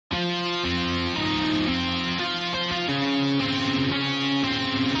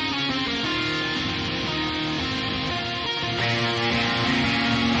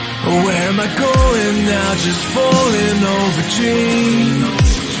Where am I going now? Just falling over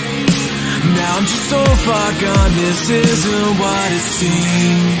dreams. Now I'm just so far gone, this isn't what it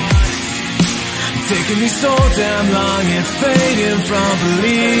seems. Taking me so damn long and fading from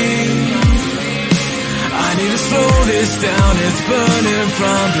belief. I need to slow this down, it's burning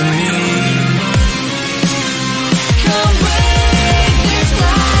from beneath. Come break this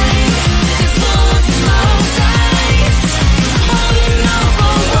line, this won't tomorrow dies. Holding on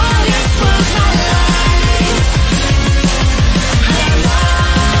for what is worth my life. And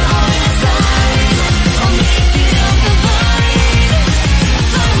all the time, I'll make it up the vine.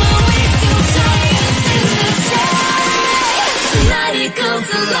 Find my way to giants in the sky. Tonight it comes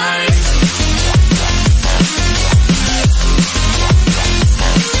alive.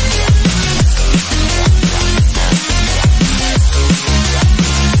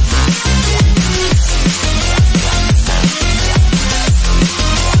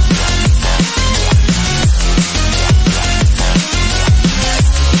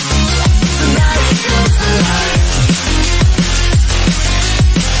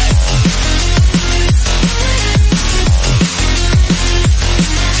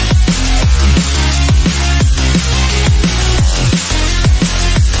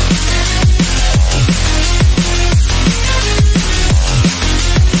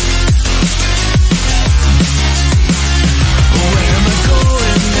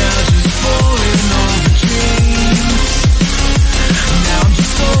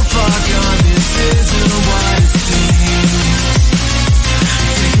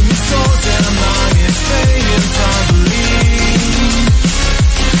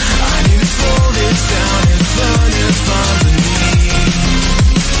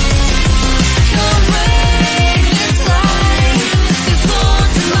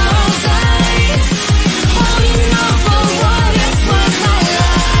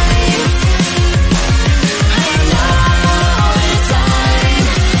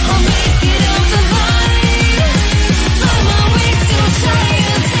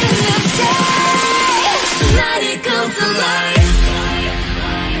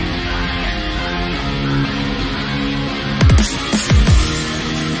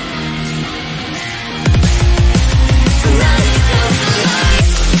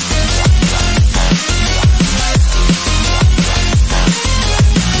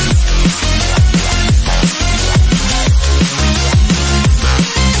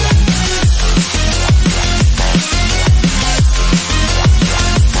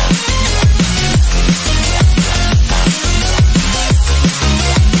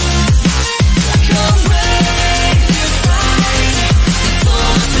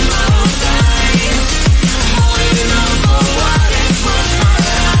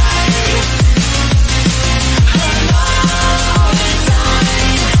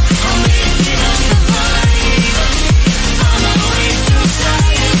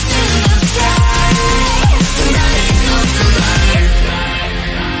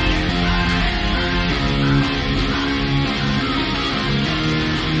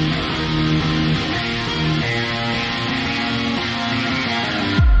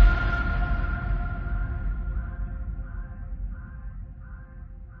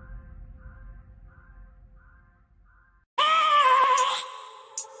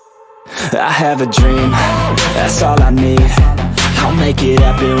 I have a dream, that's all I need. I'll make it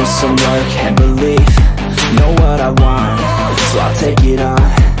happen with some work and belief. Know what I want, so I'll take it on.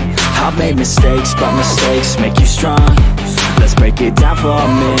 I've made mistakes, but mistakes make you strong. Let's break it down for a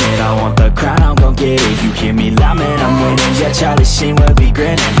minute. I want the crown, I'm gon' get it. You hear me loud, man, I'm winning. Yeah, Charlie Sheen will be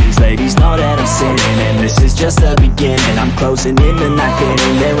grinning. These ladies know that I'm sinning, and this is just the beginning. I'm closing in the night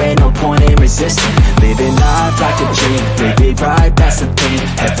inning. There ain't no point in resisting. Living life like a dream, live it right, that's the thing.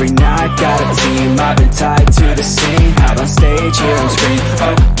 Every night, got a team, I've been tied to the scene. Out on stage, hear them scream,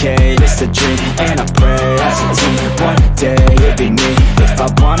 okay, it's a dream. And I pray as a team, one day it'll be me. If I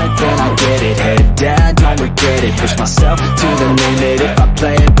want it, then I'll get it. Head down, don't regret it. Push myself to the limit. If I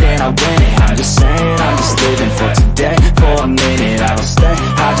play it, then I win it. I'm just saying, I'm just living for today. For a minute, I don't stay,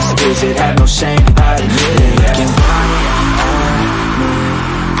 I just visit. Have no shame, I admit it. Looking right at me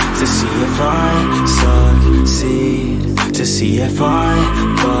to see if I succeed, to see if I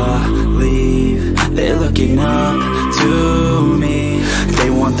believe. They're looking up to me. They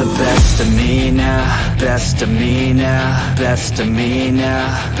want the best of me now, best of me now, best of me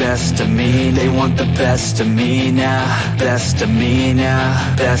now, best of me. They want the best of me now, best of me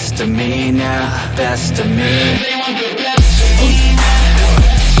now, best of me now, best of me. They want the best of me now.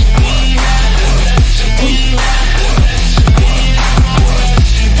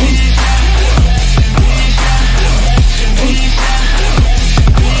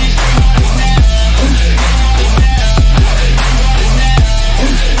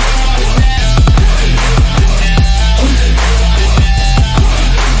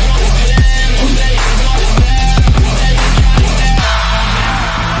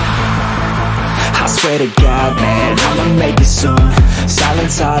 pray to God, man, I'ma make it soon.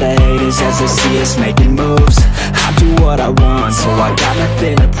 Silence all the haters as they see us making moves. I do what I want, so I got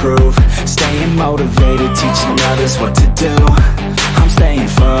nothing to prove. Staying motivated, teaching others what to do. I'm staying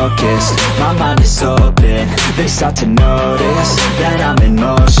focused, my mind is open. They start to notice that I'm in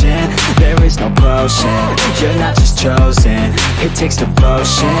motion. There is no potion, you're not just chosen. It takes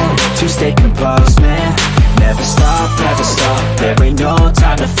devotion to stay composed, man. Never stop, there ain't no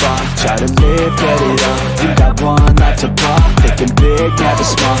time to fall. Try to live, get it up, you got one life to pop. Thinking big, never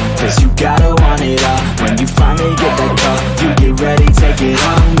small, cause you gotta want it all. When you finally get that call, you get ready, take it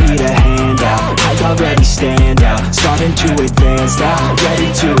on. Need a handout, I already stand out. Starting to advance now,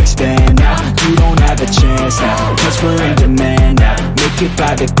 ready to expand now. You don't have a chance now, cause we're in demand now. Make it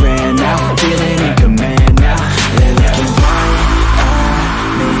by the grand now, feeling in command now. They're looking right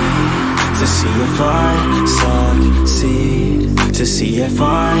at me to see if I succeed, to see if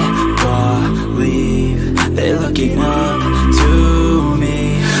I believe. They're looking up to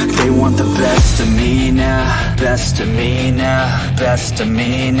me. They want the best of me now, best of me now, best of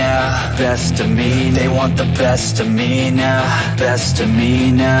me now, best of me. They want the best of me now, best of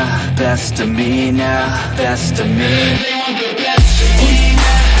me now, best of me now, best of me. They want the